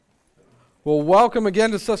Well, welcome again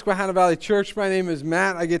to Susquehanna Valley Church. My name is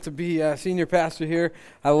Matt. I get to be senior pastor here.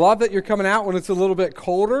 I love that you're coming out when it's a little bit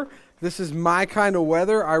colder. This is my kind of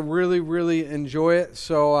weather. I really, really enjoy it.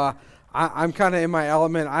 So I'm kind of in my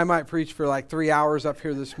element. I might preach for like 3 hours up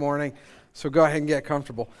here this morning. So go ahead and get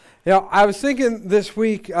comfortable. You know, I was thinking this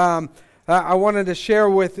week, I wanted to share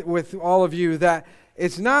with all of you that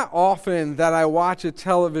it's not often that I watch a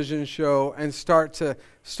television show and start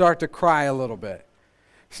to cry a little bit.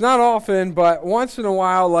 It's not often, but once in a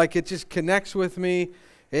while, like it just connects with me.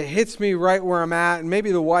 It hits me right where I'm at, and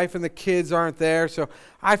maybe the wife and the kids aren't there, so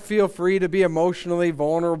I feel free to be emotionally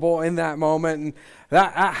vulnerable in that moment. And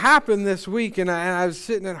that happened this week, and I was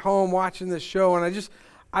sitting at home watching this show, and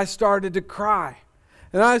I started to cry.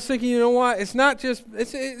 And I was thinking, you know what? It's not just,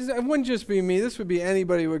 it wouldn't just be me. This would be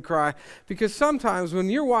anybody would cry. Because sometimes when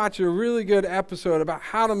you're watching a really good episode about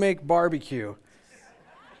how to make barbecue,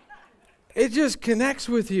 it just connects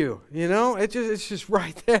with you, you know? It's just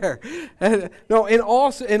right there. And no, in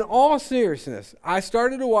all seriousness, I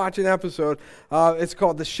started to watch an episode. It's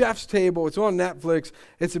called The Chef's Table. It's on Netflix.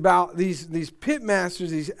 It's about these pit masters,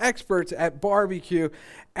 these experts at barbecue.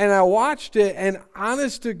 And I watched it, and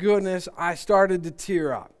honest to goodness, I started to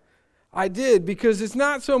tear up. I did, because it's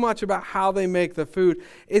not so much about how they make the food.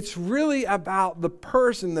 It's really about the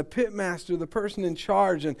person, the pit master, the person in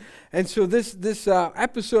charge. And so this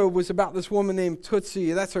episode was about this woman named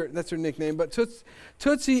Tootsie. That's her nickname. But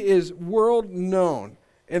Tootsie is world known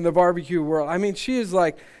in the barbecue world. I mean, she is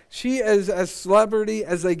as celebrity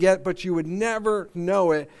as they get, but you would never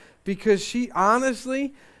know it, because she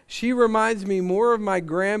reminds me more of my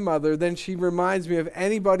grandmother than she reminds me of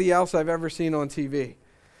anybody else I've ever seen on TV.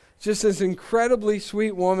 Just this incredibly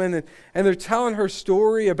sweet woman, and they're telling her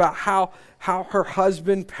story about how her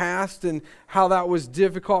husband passed and how that was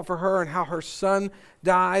difficult for her, and how her son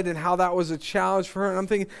died and how that was a challenge for her. And I'm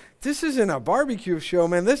thinking, this isn't a barbecue show,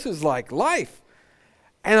 man. This is like life.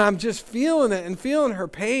 And I'm just feeling it and feeling her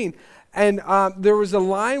pain. And there was a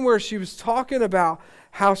line where she was talking about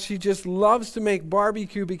how she just loves to make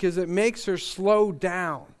barbecue because it makes her slow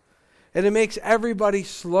down. And it makes everybody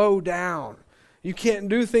slow down. You can't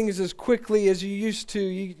do things as quickly as you used to.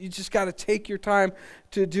 You just got to take your time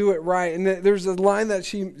to do it right. And there's a line that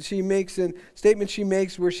she makes, a statement she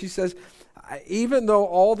makes, where she says, even though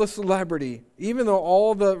all the celebrity, even though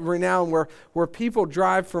all the renown, where people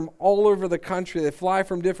drive from all over the country, they fly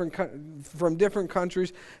from different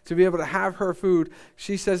countries to be able to have her food,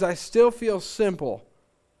 she says, I still feel simple,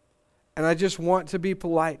 and I just want to be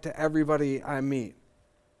polite to everybody I meet.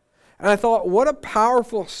 And I thought, what a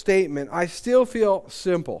powerful statement. I still feel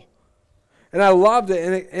simple. And I loved it,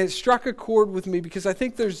 and it struck a chord with me, because I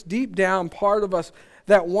think there's deep down part of us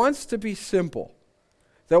that wants to be simple,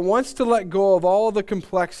 that wants to let go of all the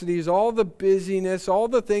complexities, all the busyness, all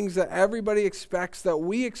the things that everybody expects, that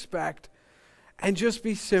we expect, and just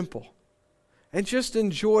be simple. And just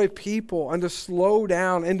enjoy people, and to slow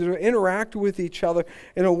down, and to interact with each other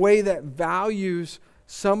in a way that values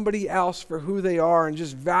somebody else for who they are, and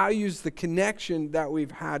just values the connection that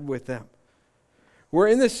we've had with them. We're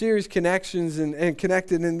in this series, Connections and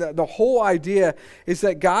Connected, and the whole idea is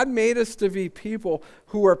that God made us to be people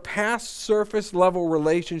who are past surface level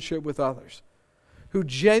relationship with others, who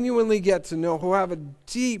genuinely get to know, who have a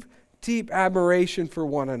deep, deep admiration for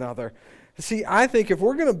one another. See, I think if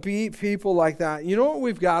we're going to be people like that, you know what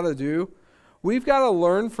we've got to do? We've got to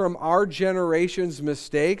learn from our generation's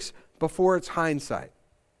mistakes before it's hindsight,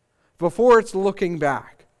 before it's looking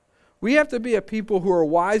back. We have to be a people who are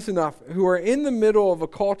wise enough, who are in the middle of a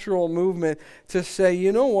cultural movement, to say,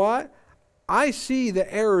 you know what? I see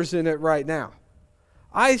the errors in it right now.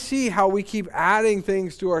 I see how we keep adding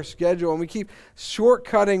things to our schedule, and we keep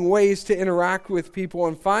shortcutting ways to interact with people,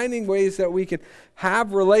 and finding ways that we can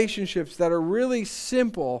have relationships that are really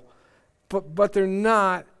simple, but they're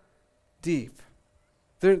not deep.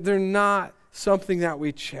 They're not something that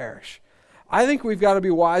we cherish. I think we've got to be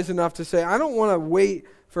wise enough to say, I don't want to wait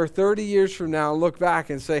for 30 years from now and look back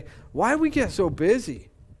and say, why did we get so busy?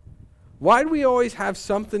 Why do we always have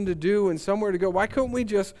something to do and somewhere to go? Why couldn't we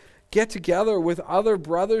just get together with other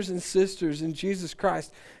brothers and sisters in Jesus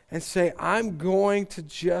Christ and say, I'm going to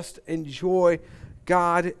just enjoy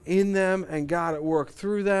God in them and God at work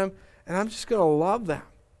through them, and I'm just going to love them.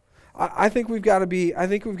 I think we've got to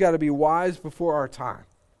be wise before our time.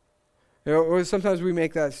 You know, sometimes we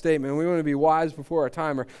make that statement. We want to be wise before our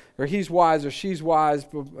time, or he's wise or she's wise,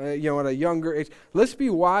 at a younger age. Let's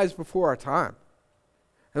be wise before our time.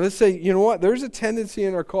 And let's say, you know what? There's a tendency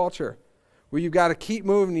in our culture where you've got to keep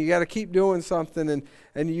moving, you got to keep doing something,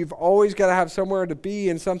 and you've always got to have somewhere to be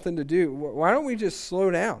and something to do. Why don't we just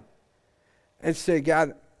slow down and say,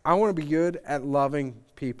 God, I want to be good at loving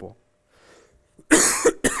people.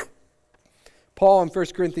 Paul in 1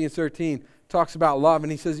 Corinthians 13 talks about love,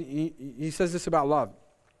 and he says this about love,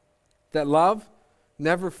 that love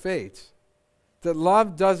never fades. That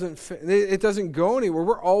love doesn't go anywhere.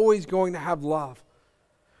 We're always going to have love.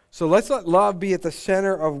 So let's let love be at the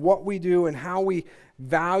center of what we do and how we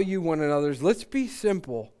value one another. Let's be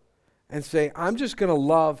simple and say, I'm just going to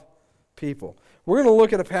love people. We're going to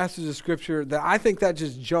look at a passage of Scripture that I think that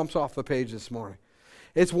just jumps off the page this morning.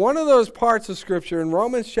 It's one of those parts of Scripture in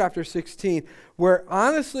Romans chapter 16 where,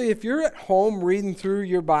 honestly, if you're at home reading through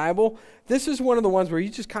your Bible, this is one of the ones where you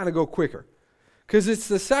just kind of go quicker. Because it's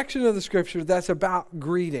the section of the Scripture that's about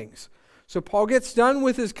greetings. So Paul gets done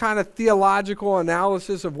with his kind of theological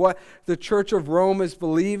analysis of what the Church of Rome is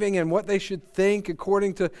believing and what they should think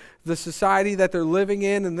according to the society that they're living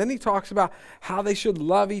in. And then he talks about how they should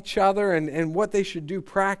love each other and what they should do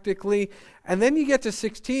practically. And then you get to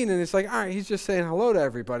 16 and it's like, all right, he's just saying hello to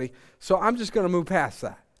everybody. So I'm just going to move past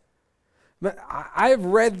that. But I've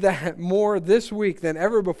read that more this week than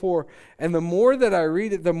ever before. And the more that I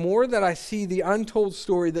read it, the more that I see the untold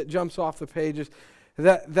story that jumps off the pages.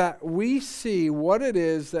 That we see what it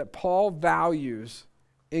is that Paul values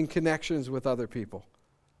in connections with other people.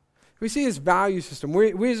 We see his value system.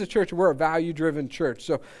 We as a church, we're a value-driven church.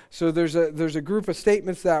 So there's a group of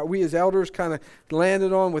statements that we as elders kind of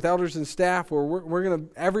landed on with elders and staff where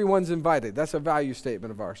everyone's invited. That's a value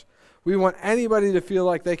statement of ours. We want anybody to feel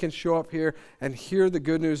like they can show up here and hear the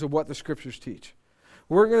good news of what the Scriptures teach.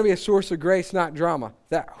 We're going to be a source of grace, not drama.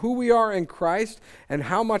 That who we are in Christ and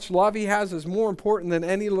how much love he has is more important than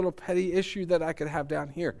any little petty issue that I could have down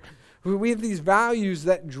here. We have these values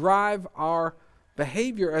that drive our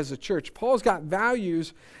behavior as a church. Paul's got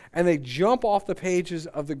values, and they jump off the pages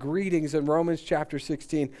of the greetings in Romans chapter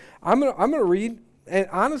 16. I'm going to read, and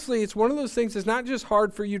honestly, it's one of those things that's not just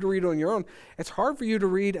hard for you to read on your own. It's hard for you to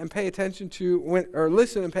read and pay attention to, or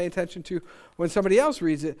listen and pay attention to when somebody else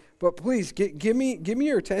reads it. But please, give me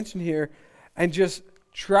your attention here and just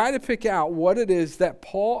try to pick out what it is that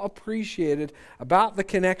Paul appreciated about the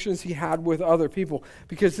connections he had with other people.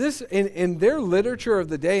 Because this, in their literature of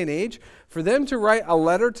the day and age, for them to write a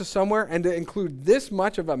letter to somewhere and to include this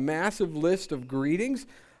much of a massive list of greetings,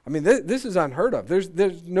 I mean, this is unheard of.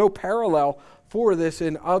 There's no parallel for this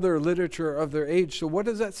in other literature of their age. So what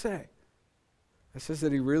does that say? It says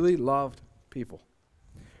that he really loved people.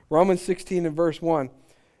 Romans 16 and verse 1,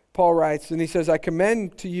 Paul writes, and he says, I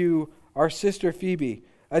commend to you our sister Phoebe,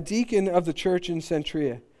 a deacon of the church in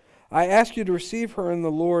Cenchrea. I ask you to receive her in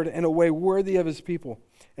the Lord in a way worthy of his people,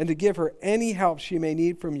 and to give her any help she may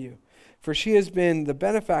need from you, for she has been the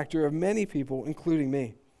benefactor of many people, including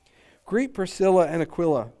me. Greet Priscilla and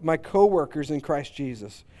Aquila, my co-workers in Christ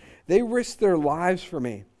Jesus. They risked their lives for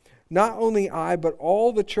me. Not only I, but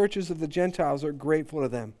all the churches of the Gentiles are grateful to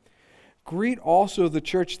them. Greet also the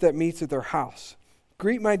church that meets at their house.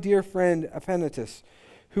 Greet my dear friend Epaphras,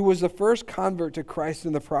 who was the first convert to Christ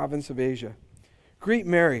in the province of Asia. Greet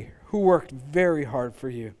Mary, who worked very hard for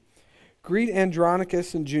you. Greet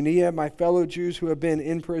Andronicus and Junia, my fellow Jews who have been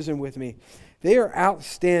in prison with me. They are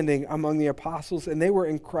outstanding among the apostles, and they were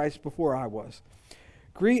in Christ before I was.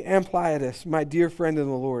 Greet Ampliatus, my dear friend in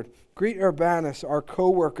the Lord. Greet Urbanus, our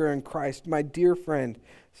co-worker in Christ, my dear friend,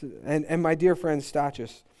 and my dear friend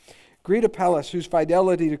Stachys. Greet Apelles, whose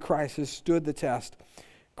fidelity to Christ has stood the test.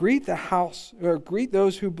 Greet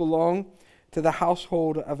those who belong to the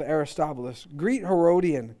household of Aristobulus. Greet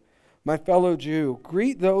Herodian, my fellow Jew.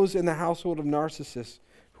 Greet those in the household of Narcissus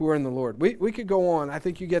who are in the Lord. We could go on. I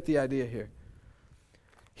think you get the idea here.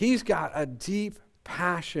 He's got a deep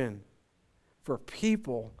passion for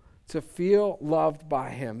people to feel loved by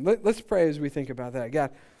him. Let's pray as we think about that.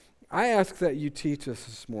 God, I ask that you teach us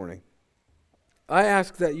this morning. I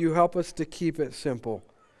ask that you help us to keep it simple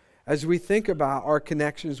as we think about our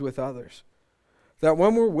connections with others. That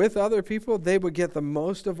when we're with other people, they would get the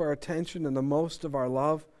most of our attention and the most of our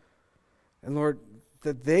love. And Lord,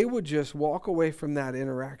 that they would just walk away from that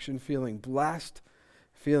interaction feeling blessed,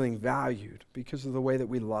 feeling valued because of the way that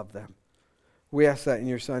we love them. We ask that in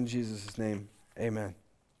your Son, Jesus' name. Amen.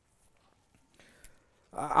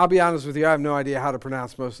 I'll be honest with you, I have no idea how to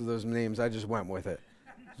pronounce most of those names. I just went with it.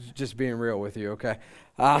 Just being real with you, okay?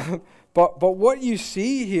 But what you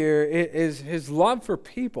see here is his love for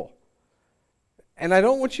people. And I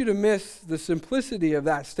don't want you to miss the simplicity of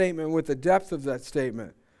that statement with the depth of that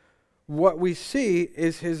statement. What we see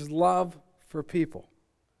is his love for people.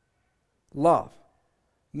 Love.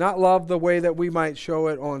 Not love the way that we might show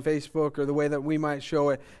it on Facebook or the way that we might show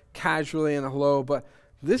it casually in a hello, but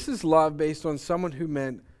this is love based on someone who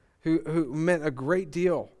meant a great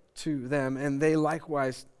deal to them, and they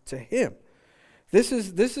likewise to him. This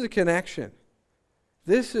is a connection.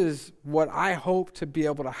 This is what I hope to be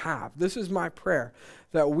able to have. This is my prayer,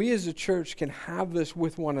 that we as a church can have this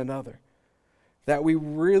with one another, that we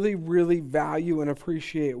really, really value and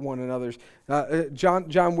appreciate one another's. John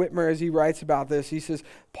Whitmer, as he writes about this, he says,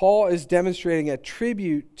 Paul is demonstrating a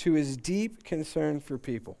tribute to his deep concern for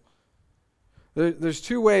people. There's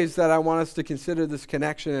two ways that I want us to consider this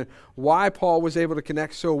connection and why Paul was able to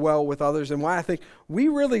connect so well with others and why I think we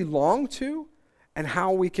really long to and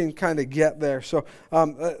how we can kind of get there. So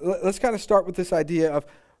let's kind of start with this idea of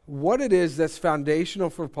what it is that's foundational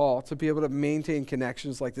for Paul to be able to maintain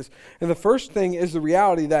connections like this. And the first thing is the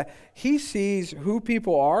reality that he sees who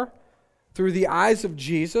people are through the eyes of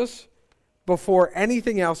Jesus before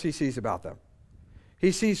anything else he sees about them.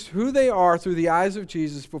 He sees who they are through the eyes of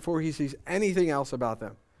Jesus before he sees anything else about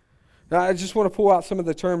them. Now, I just want to pull out some of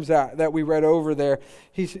the terms that we read over there.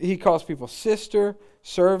 He calls people sister,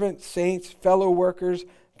 servant, saints, fellow workers,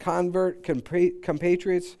 convert,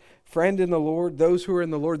 compatriots, friend in the Lord, those who are in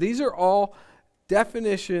the Lord. These are all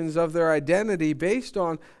definitions of their identity based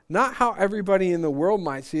on not how everybody in the world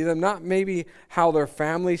might see them, not maybe how their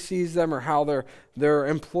family sees them or how their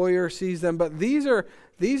employer sees them, but these are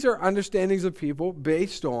understandings of people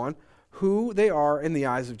based on who they are in the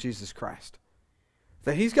eyes of Jesus Christ.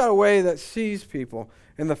 That he's got a way that sees people.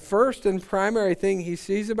 And the first and primary thing he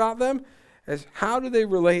sees about them is how do they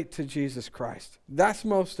relate to Jesus Christ. That's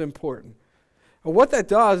most important. And what that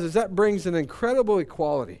does is that brings an incredible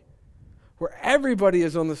equality where everybody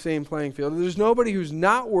is on the same playing field. There's nobody who's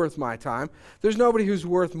not worth my time. There's nobody who's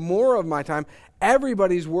worth more of my time.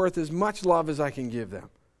 Everybody's worth as much love as I can give them.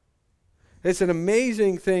 It's an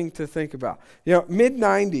amazing thing to think about. You know,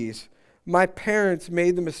 mid-90s, my parents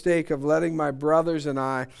made the mistake of letting my brothers and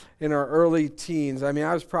I, in our early teens, I mean,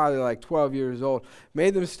 I was probably like 12 years old,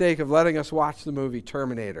 made the mistake of letting us watch the movie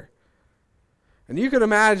Terminator. And you can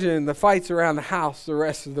imagine the fights around the house the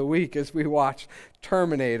rest of the week as we watched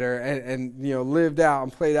Terminator and lived out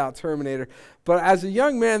and played out Terminator. But as a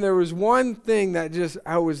young man, there was one thing that just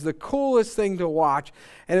was the coolest thing to watch,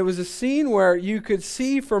 and it was a scene where you could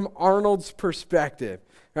see from Arnold's perspective.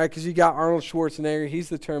 Right, because you got Arnold Schwarzenegger, he's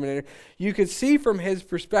the Terminator. You could see from his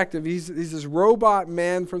perspective, he's this robot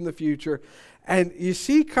man from the future. And you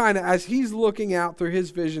see kind of as he's looking out through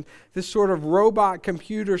his vision, this sort of robot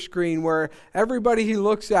computer screen where everybody he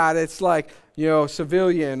looks at, it's like,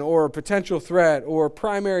 civilian or potential threat or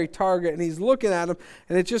primary target. And he's looking at them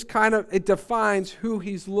and it just it defines who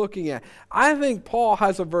he's looking at. I think Paul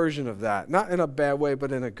has a version of that, not in a bad way,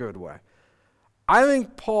 but in a good way. I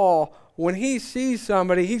think Paul, when he sees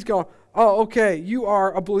somebody, he's going, oh, okay, you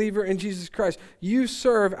are a believer in Jesus Christ. You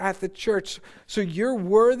serve at the church, so you're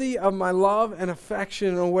worthy of my love and affection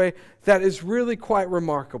in a way that is really quite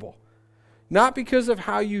remarkable. Not because of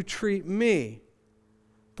how you treat me,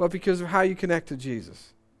 but because of how you connect to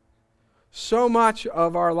Jesus. So much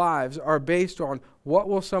of our lives are based on what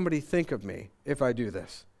will somebody think of me if I do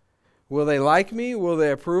this. Will they like me? Will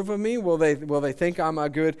they approve of me? Will they think I'm a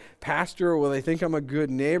good pastor? Or will they think I'm a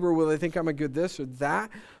good neighbor? Will they think I'm a good this or that?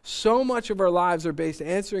 So much of our lives are based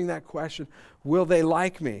answering that question, will they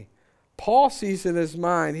like me? Paul sees in his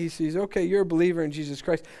mind, he sees, okay, you're a believer in Jesus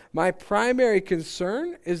Christ. My primary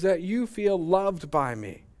concern is that you feel loved by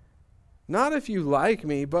me. Not if you like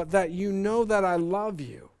me, but that you know that I love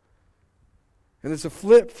you. And it's a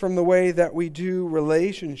flip from the way that we do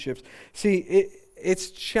relationships. See,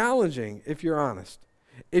 it's challenging, if you're honest.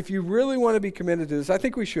 If you really want to be committed to this, I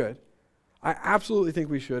think we should. I absolutely think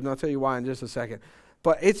we should, and I'll tell you why in just a second.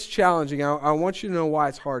 But it's challenging. I want you to know why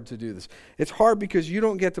it's hard to do this. It's hard because you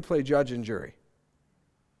don't get to play judge and jury.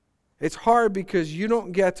 It's hard because you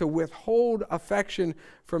don't get to withhold affection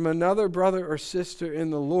from another brother or sister in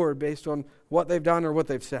the Lord based on what they've done or what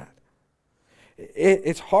they've said.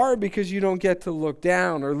 It's hard because you don't get to look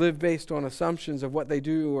down or live based on assumptions of what they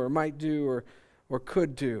do or might do or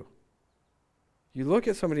could do. You look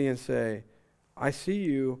at somebody and say, I see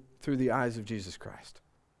you through the eyes of Jesus Christ.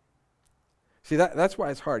 See, that's why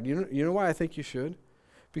it's hard. You know why I think you should?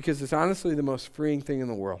 Because it's honestly the most freeing thing in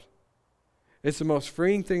the world. It's the most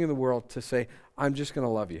freeing thing in the world to say, I'm just going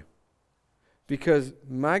to love you. Because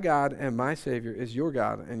my God and my Savior is your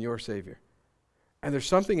God and your Savior. And there's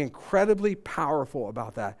something incredibly powerful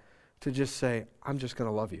about that, to just say, I'm just going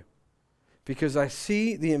to love you. Because I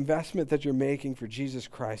see the investment that you're making for Jesus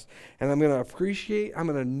Christ. And I'm going to appreciate, I'm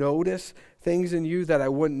going to notice things in you that I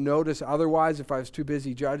wouldn't notice otherwise if I was too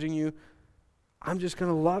busy judging you. I'm just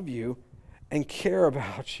going to love you and care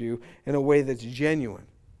about you in a way that's genuine.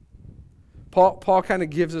 Paul kind of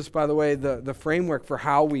gives us, by the way, the framework for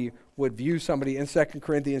how we would view somebody in 2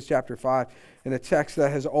 Corinthians chapter 5, in a text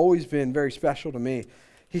that has always been very special to me.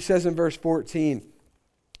 He says in verse 14,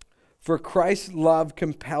 "For Christ's love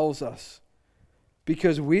compels us,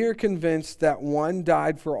 because we are convinced that one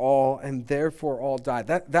died for all, and therefore all died."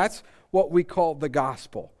 That's what we call the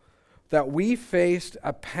gospel, that we faced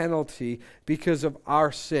a penalty because of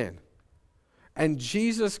our sin. And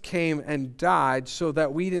Jesus came and died so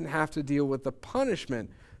that we didn't have to deal with the punishment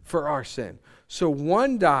for our sin. So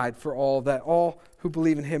one died for all, that all who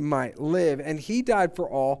believe in him might live. And he died for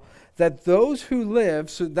all, that those who live,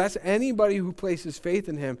 so that's anybody who places faith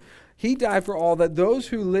in him, he died for all, that those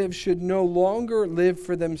who live should no longer live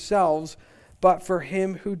for themselves, but for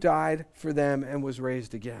him who died for them and was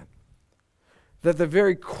raised again. That the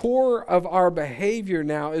very core of our behavior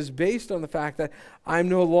now is based on the fact that I'm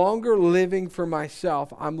no longer living for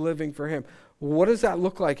myself, I'm living for him. What does that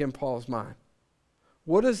look like in Paul's mind?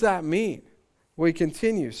 What does that mean? Well, he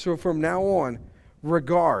continues. So from now on,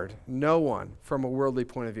 regard no one from a worldly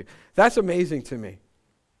point of view. That's amazing to me.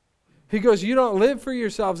 He goes, you don't live for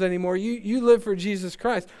yourselves anymore. You live for Jesus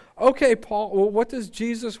Christ. Okay, Paul, well, what does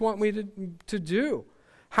Jesus want me to do?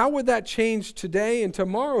 How would that change today and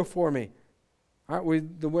tomorrow for me?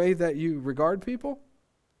 The way that you regard people,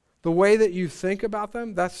 the way that you think about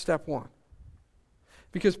them, that's step one.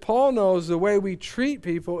 Because Paul knows the way we treat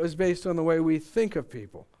people is based on the way we think of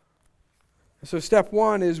people. So step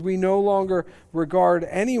one is we no longer regard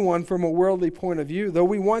anyone from a worldly point of view. Though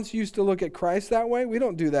we once used to look at Christ that way, we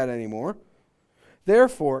don't do that anymore.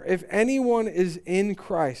 Therefore, if anyone is in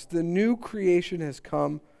Christ, the new creation has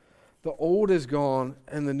come, the old is gone,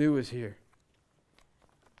 and the new is here.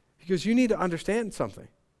 Because you need to understand something.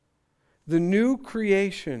 The new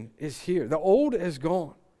creation is here. The old is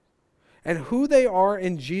gone. And who they are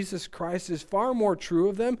in Jesus Christ is far more true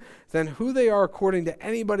of them than who they are according to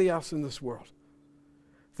anybody else in this world.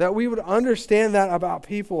 That we would understand that about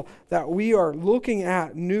people, that we are looking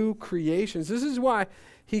at new creations. This is why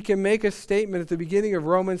he can make a statement at the beginning of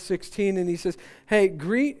Romans 16, and he says, hey,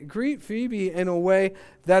 greet Phoebe in a way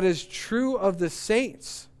that is true of the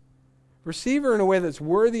saints. Receive her in a way that's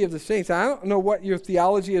worthy of the saints. I don't know what your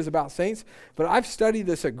theology is about saints, but I've studied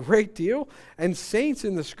this a great deal. And saints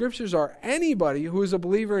in the scriptures are anybody who is a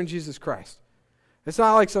believer in Jesus Christ. It's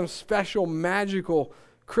not like some special magical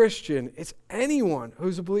Christian. It's anyone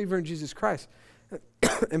who's a believer in Jesus Christ.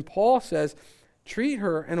 And Paul says, treat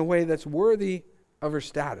her in a way that's worthy of her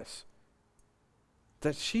status.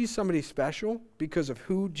 That she's somebody special because of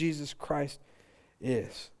who Jesus Christ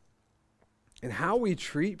is. And how we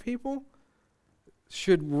treat people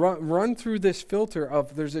should run through this filter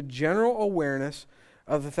of there's a general awareness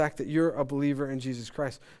of the fact that you're a believer in Jesus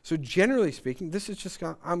Christ. So generally speaking, this is just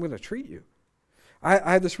I'm going to treat you.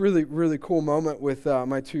 I had this really, really cool moment with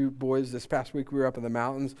my two boys this past week. We were up in the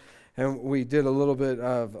mountains, and we did a little bit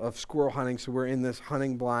of squirrel hunting, so we're in this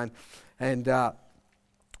hunting blind. And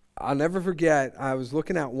I'll never forget, I was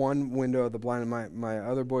looking out one window of the blind, and my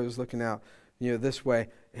other boy was looking out this way,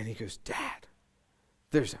 and he goes, Dad,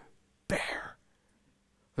 there's a bear.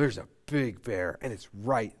 There's a big bear, and it's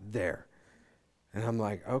right there. And I'm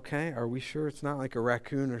like, okay, are we sure it's not like a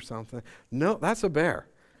raccoon or something? No, that's a bear.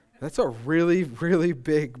 That's a really, really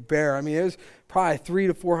big bear. I mean, it was probably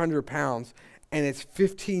 300 to 400 pounds, and it's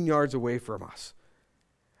 15 yards away from us.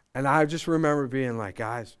 And I just remember being like,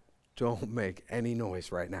 guys, don't make any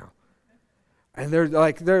noise right now. And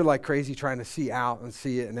they're like crazy trying to see out and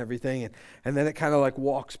see it and everything. And then it kind of like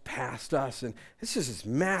walks past us. And it's just this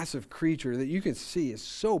massive creature that you can see is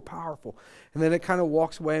so powerful. And then it kind of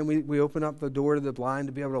walks away, and we open up the door to the blind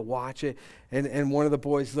to be able to watch it. And one of the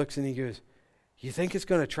boys looks and he goes, you think it's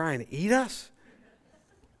going to try and eat us?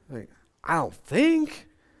 Like, I don't think.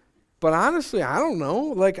 But honestly, I don't know.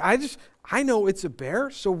 Like, I know it's a bear,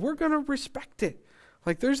 so we're going to respect it.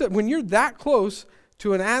 Like, when you're that close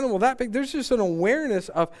to an animal that big, there's just an awareness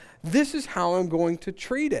of this is how I'm going to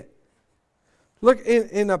treat it. Look,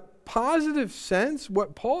 in a positive sense,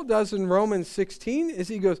 what Paul does in Romans 16 is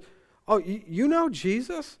he goes, oh, you know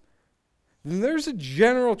Jesus? Then there's a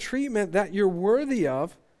general treatment that you're worthy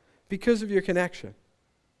of because of your connection.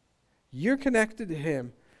 You're connected to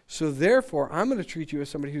him, so therefore I'm going to treat you as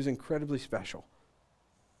somebody who's incredibly special.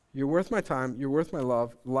 You're worth my time, you're worth my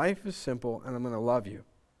love. Life is simple, and I'm going to love you.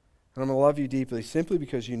 And I'm going to love you deeply simply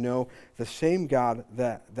because you know the same God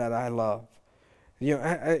that I love.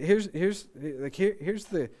 Here's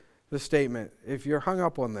the statement. If you're hung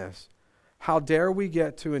up on this, how dare we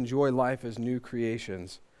get to enjoy life as new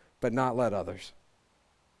creations, but not let others?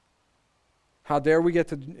 How dare we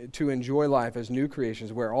get to enjoy life as new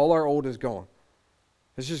creations where all our old is gone?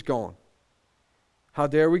 It's just gone. How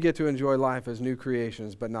dare we get to enjoy life as new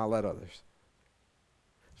creations, but not let others?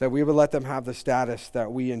 That we would let them have the status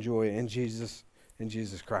that we enjoy in Jesus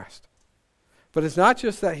Christ. But it's not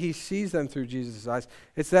just that he sees them through Jesus' eyes.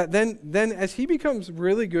 It's that then as he becomes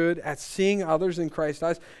really good at seeing others in Christ's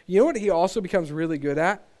eyes, you know what he also becomes really good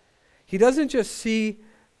at? He doesn't just see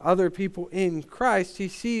other people in Christ, he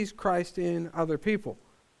sees Christ in other people.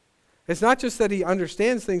 It's not just that he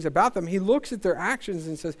understands things about them. He looks at their actions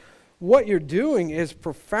and says, what you're doing is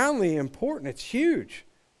profoundly important. It's huge.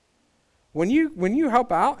 When you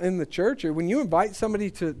help out in the church, or when you invite somebody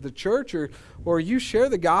to the church, or you share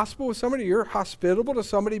the gospel with somebody, you're hospitable to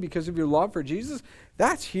somebody because of your love for Jesus,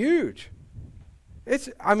 that's huge. That's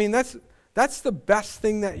the best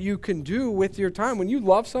thing that you can do with your time. When you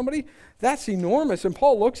love somebody, that's enormous. And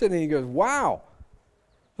Paul looks at it and he goes, wow,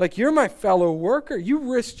 like you're my fellow worker. You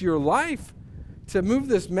risked your life to move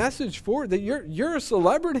this message forward, that you're a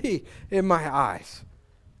celebrity in my eyes.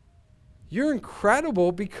 You're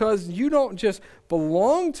incredible because you don't just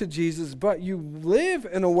belong to Jesus, but you live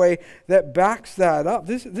in a way that backs that up.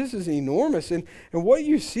 This is enormous. And what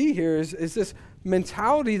you see here is this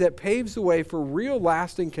mentality that paves the way for real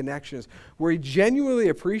lasting connections, where he genuinely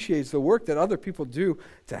appreciates the work that other people do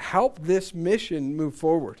to help this mission move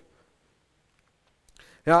forward.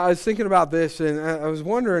 Now, I was thinking about this, and I was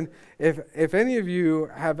wondering if any of you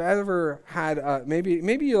have ever had,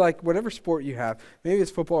 maybe you like whatever sport you have, maybe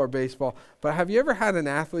it's football or baseball, but have you ever had an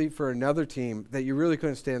athlete for another team that you really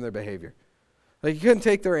couldn't stand their behavior? Like you couldn't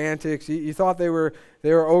take their antics. You thought they were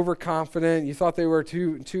overconfident. You thought they were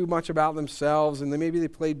too much about themselves, and maybe they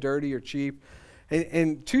played dirty or cheap.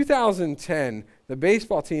 In 2010, the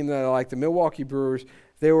baseball team that I like, the Milwaukee Brewers,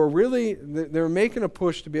 they were making a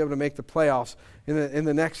push to be able to make the playoffs in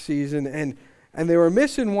the next season, and they were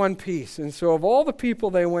missing one piece. And so of all the people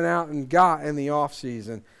they went out and got in the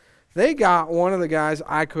offseason, they got one of the guys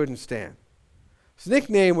I couldn't stand. His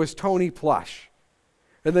nickname was Tony Plush.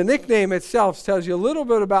 And the nickname itself tells you a little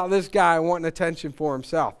bit about this guy wanting attention for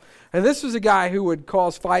himself. And this was a guy who would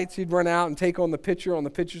cause fights. He'd run out and take on the pitcher on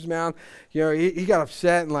the pitcher's mound. You know, he got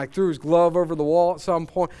upset and like threw his glove over the wall at some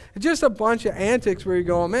point. Just a bunch of antics where you're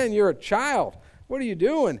going, man, you're a child. What are you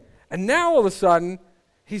doing? And now all of a sudden,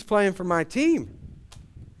 he's playing for my team.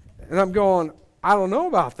 And I'm going, I don't know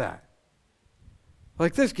about that.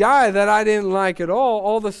 Like this guy that I didn't like at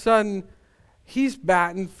all of a sudden, he's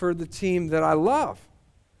batting for the team that I love.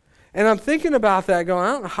 And I'm thinking about that going,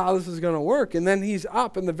 I don't know how this is going to work. And then he's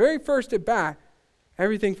up, and the very first at bat,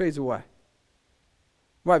 everything fades away.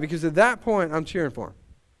 Why? Because at that point, I'm cheering for him.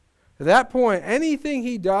 At that point, anything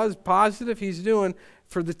he does positive, he's doing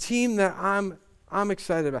for the team that I'm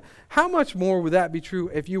excited about. How much more would that be true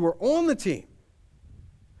if you were on the team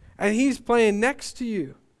and he's playing next to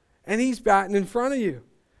you and he's batting in front of you?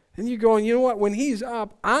 And you're going, you know what? When he's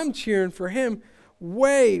up, I'm cheering for him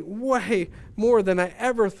way, way more than I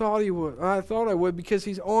ever thought I would because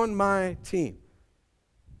he's on my team.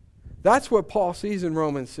 That's what Paul sees in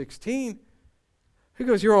Romans 16. He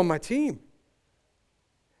goes, you're on my team.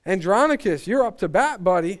 Andronicus, you're up to bat,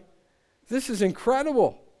 buddy. This is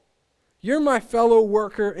incredible. You're my fellow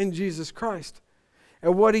worker in Jesus Christ.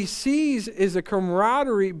 And what he sees is a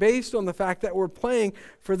camaraderie based on the fact that we're playing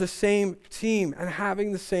for the same team and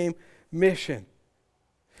having the same mission.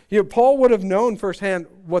 You know, Paul would have known firsthand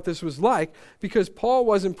what this was like because Paul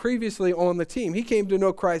wasn't previously on the team. He came to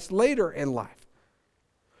know Christ later in life,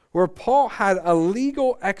 where Paul had a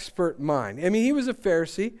legal expert mind. I mean, he was a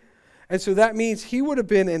Pharisee, and so that means he would have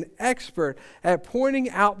been an expert at pointing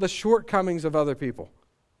out the shortcomings of other people.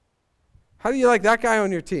 How do you like that guy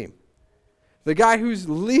on your team? The guy who's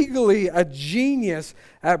legally a genius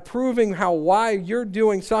at proving why you're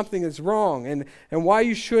doing something that's wrong and why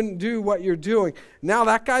you shouldn't do what you're doing. Now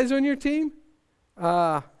that guy's on your team?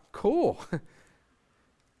 Cool.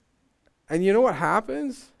 And you know what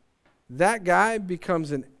happens? That guy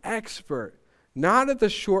becomes an expert, not at the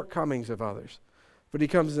shortcomings of others, but he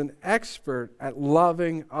becomes an expert at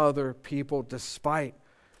loving other people despite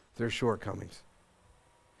their shortcomings.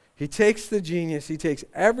 He takes the genius, he takes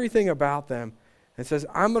everything about them and says,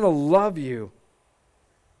 I'm going to love you,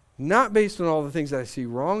 not based on all the things that I see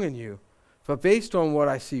wrong in you, but based on what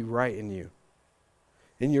I see right in you.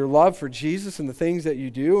 In your love for Jesus and the things that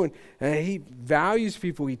you do. And he values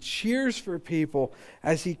people, he cheers for people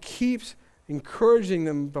as he keeps encouraging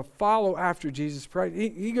them to follow after Jesus Christ.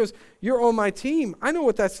 He goes, you're on my team. I know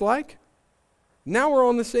what that's like. Now we're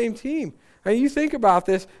on the same team. And you think about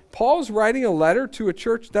this, Paul's writing a letter to a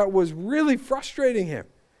church that was really frustrating him.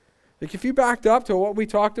 Like if you backed up to what we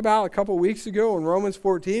talked about a couple weeks ago in Romans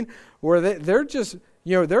 14, where they're just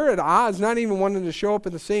they're at odds, not even wanting to show up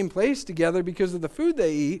in the same place together because of the food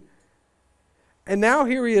they eat. And now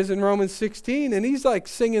here he is in Romans 16, and he's like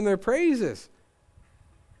singing their praises.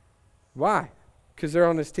 Why? Because they're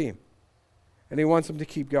on his team. And he wants them to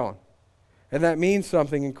keep going. And that means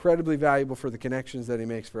something incredibly valuable for the connections that he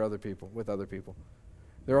makes for other people, with other people.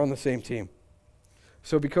 They're on the same team.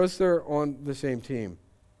 So because they're on the same team,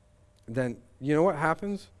 then you know what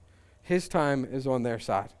happens? His time is on their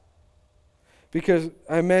side. Because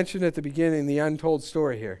I mentioned at the beginning the untold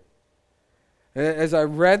story here. And as I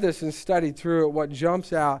read this and studied through it, what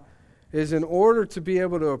jumps out is in order to be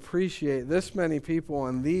able to appreciate this many people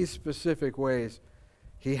in these specific ways,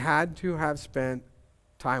 he had to have spent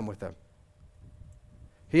time with them.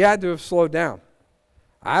 He had to have slowed down.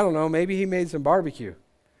 I don't know, maybe he made some barbecue.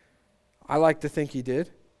 I like to think he did.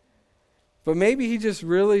 But maybe he just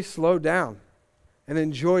really slowed down and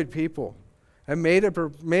enjoyed people and made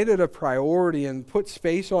it a priority and put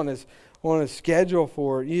space on his schedule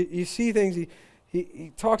for it. You see things,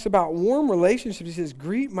 he talks about warm relationships. He says,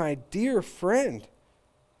 greet my dear friend.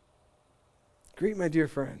 Greet my dear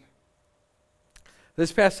friend.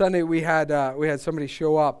 This past Sunday we had somebody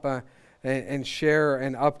show up and share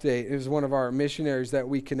an update. It was one of our missionaries that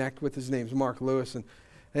we connect with. His name's Mark Lewis.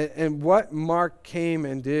 And what Mark came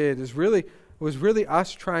and did was really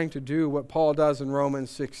us trying to do what Paul does in Romans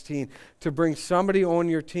 16, to bring somebody on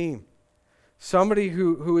your team, somebody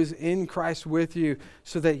who is in Christ with you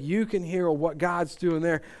so that you can hear what God's doing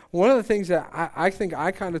there. One of the things that I think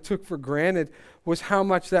I kind of took for granted was how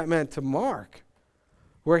much that meant to Mark,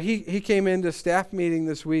 where he came into staff meeting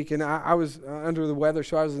this week, and I was under the weather,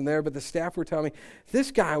 so I wasn't there, but the staff were telling me this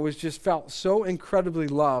guy felt so incredibly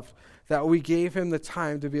loved that we gave him the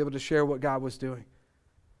time to be able to share what God was doing.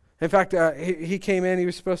 In fact, he came in, he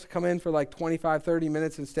was supposed to come in for like 25, 30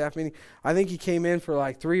 minutes in staff meeting. I think he came in for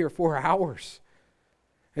like 3 or 4 hours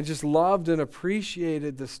and just loved and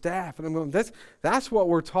appreciated the staff. And I'm going, that's what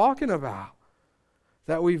we're talking about,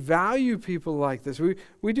 that we value people like this.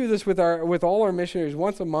 We do this with all our missionaries.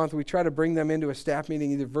 Once a month, we try to bring them into a staff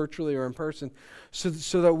meeting, either virtually or in person,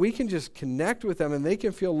 so that we can just connect with them and they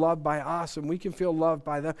can feel loved by us and we can feel loved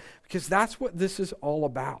by them, because that's what this is all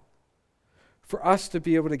about. For us to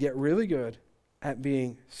be able to get really good at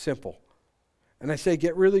being simple. And I say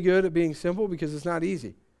get really good at being simple because it's not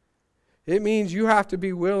easy. It means you have to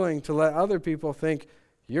be willing to let other people think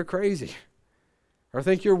you're crazy or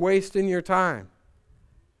think you're wasting your time.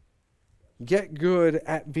 Get good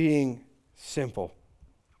at being simple.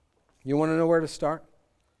 You want to know where to start?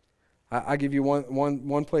 I'll give you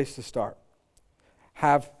one place to start.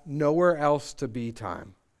 Have nowhere else to be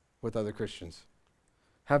time with other Christians.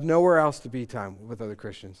 Have nowhere else to be time with other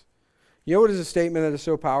Christians. You know what is a statement that is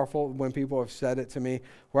so powerful when people have said it to me,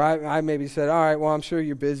 where I maybe said, all right, well, I'm sure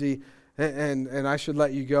you're busy and I should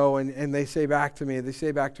let you go. And they say back to me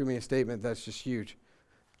a statement that's just huge.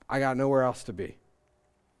 I got nowhere else to be.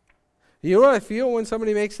 You know what I feel when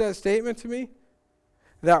somebody makes that statement to me?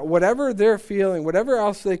 That whatever they're feeling, whatever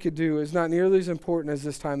else they could do is not nearly as important as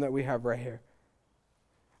this time that we have right here.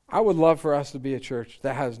 I would love for us to be a church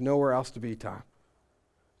that has nowhere else to be time.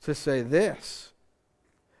 To say this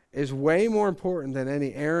is way more important than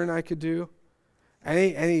any errand I could do,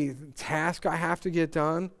 any task I have to get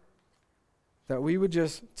done, that we would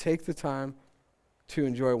just take the time to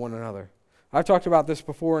enjoy one another. I've talked about this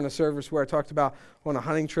before in a service where I talked about on a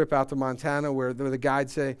hunting trip out to Montana where the guide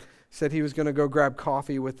said he was going to go grab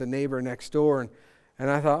coffee with the neighbor next door. And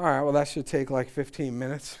I thought, all right, well, that should take like 15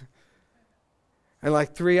 minutes. And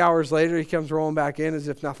like 3 hours later, he comes rolling back in as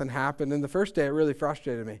if nothing happened. And the first day, it really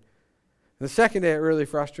frustrated me. And the second day, it really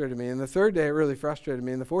frustrated me. And the third day, it really frustrated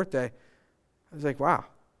me. And the fourth day, I was like, wow,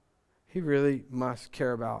 he really must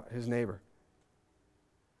care about his neighbor.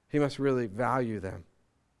 He must really value them.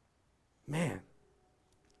 Man,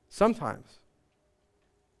 sometimes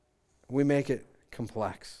we make it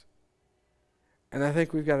complex. And I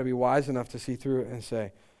think we've got to be wise enough to see through it and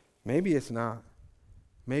say, maybe it's not.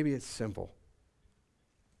 Maybe it's simple.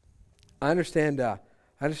 I understand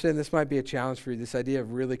this might be a challenge for you, this idea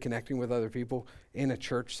of really connecting with other people in a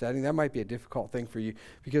church setting. That might be a difficult thing for you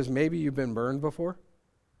because maybe you've been burned before.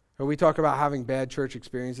 Or we talk about having bad church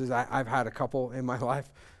experiences. I've had a couple in my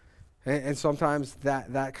life. And sometimes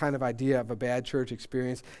that kind of idea of a bad church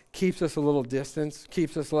experience keeps us a little distance,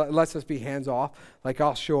 lets us be hands off. Like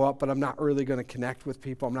I'll show up, but I'm not really going to connect with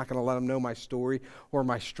people. I'm not going to let them know my story or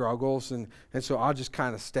my struggles. And so I'll just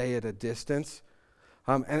kind of stay at a distance.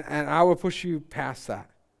 And I would push you past that.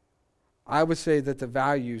 I would say that the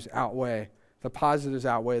positives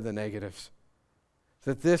outweigh the negatives.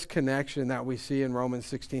 That this connection that we see in Romans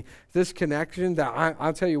 16, this connection that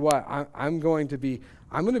I'll tell you what, I'm going to be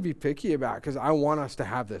picky about, because I want us to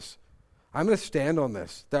have this. I'm going to stand on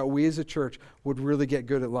this, that we as a church would really get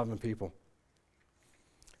good at loving people.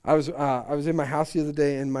 I was in my house the other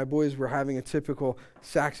day, and my boys were having a typical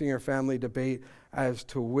Saxinger family debate as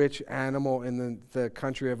to which animal in the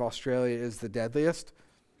country of Australia is the deadliest.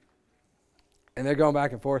 And they're going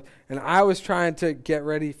back and forth. And I was trying to get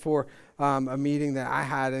ready for a meeting that I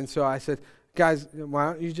had. And so I said, guys, why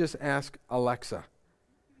don't you just ask Alexa?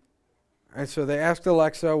 And so they asked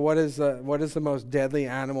Alexa, what is the most deadly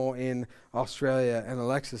animal in Australia? And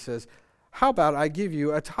Alexa says, how about I give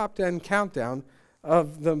you a top 10 countdown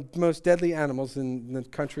of the most deadly animals in the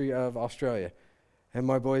country of Australia? And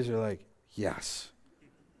my boys are like, yes,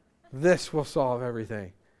 this will solve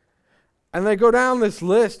everything. And they go down this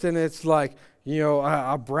list, and it's like,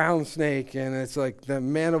 a brown snake, and it's like the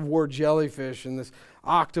man of war jellyfish, and this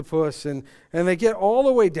octopus, and they get all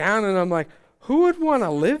the way down, and I'm like, who would want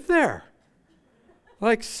to live there?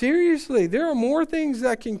 Like, seriously, there are more things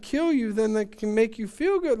that can kill you than that can make you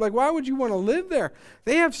feel good. Like, why would you want to live there?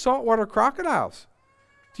 They have saltwater crocodiles.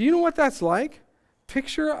 Do you know what that's like?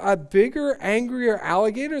 Picture a bigger, angrier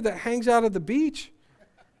alligator that hangs out at the beach.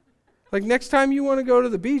 Like, next time you want to go to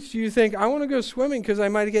the beach, do you think, I want to go swimming because I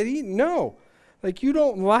might get eaten? No. Like, you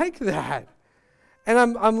don't like that.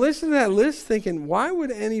 And I'm listening to that list thinking, why would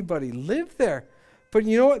anybody live there? But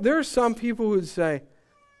you know what? There are some people who would say,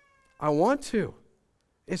 I want to.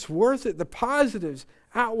 It's worth it. The positives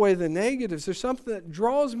outweigh the negatives. There's something that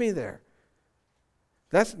draws me there.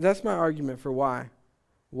 That's my argument for why.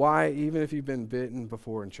 Why, even if you've been bitten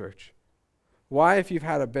before in church. Why, if you've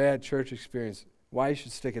had a bad church experience, why you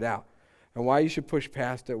should stick it out. And why you should push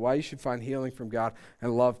past it. Why you should find healing from God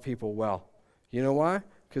and love people well. You know why?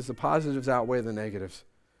 Because the positives outweigh the negatives.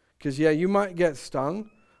 Because, yeah, you might get stung,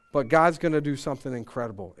 but God's going to do something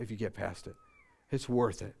incredible if you get past it. It's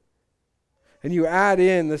worth it. And you add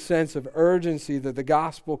in the sense of urgency that the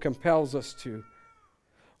gospel compels us to.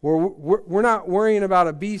 We're not worrying about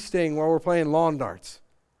a bee sting while we're playing lawn darts.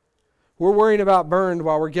 We're worrying about burned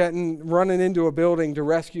while we're running into a building to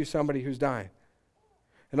rescue somebody who's dying.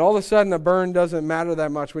 And all of a sudden, a burn doesn't matter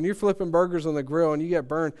that much. When you're flipping burgers on the grill and you get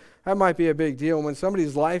burned, that might be a big deal. When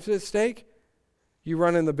somebody's life's at stake, you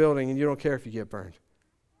run in the building and you don't care if you get burned.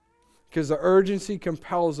 Because the urgency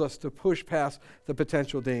compels us to push past the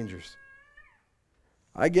potential dangers.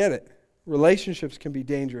 I get it. Relationships can be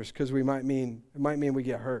dangerous because it might mean we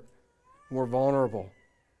get hurt and we're vulnerable.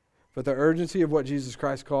 But the urgency of what Jesus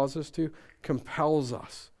Christ calls us to compels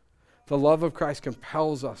us. The love of Christ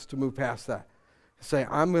compels us to move past that. Say,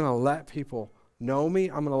 I'm going to let people know me.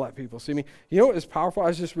 I'm going to let people see me. You know what is powerful? I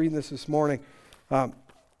was just reading this morning.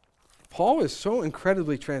 Paul is so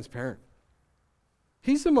incredibly transparent.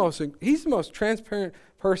 He's the most transparent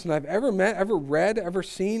person I've ever met, ever read, ever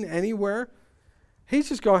seen anywhere. He's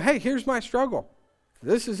just going, hey, here's my struggle.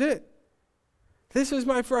 This is it. This is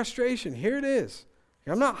my frustration. Here it is.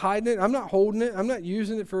 I'm not hiding it. I'm not holding it. I'm not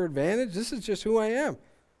using it for advantage. This is just who I am.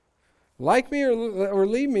 Like me or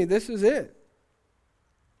leave me, this is it.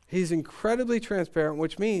 He's incredibly transparent,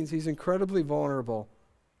 which means he's incredibly vulnerable,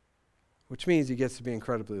 which means he gets to be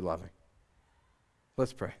incredibly loving.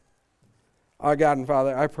 Let's pray. Our God and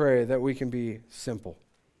Father, I pray that we can be simple.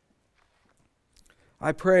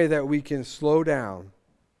 I pray that we can slow down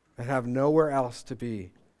and have nowhere else to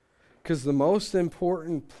be. Because the most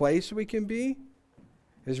important place we can be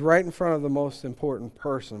is right in front of the most important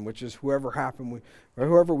person, which is whoever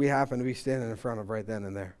we happen to be standing in front of right then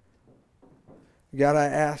and there. God, I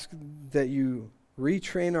ask that you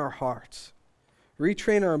retrain our hearts,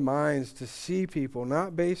 retrain our minds to see people,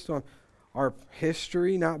 not based on our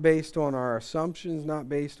history, not based on our assumptions, not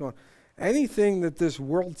based on anything that this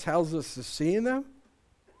world tells us to see in them.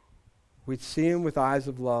 We'd see them with eyes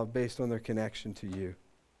of love based on their connection to you.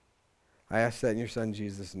 I ask that in your Son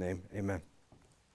Jesus' name. Amen.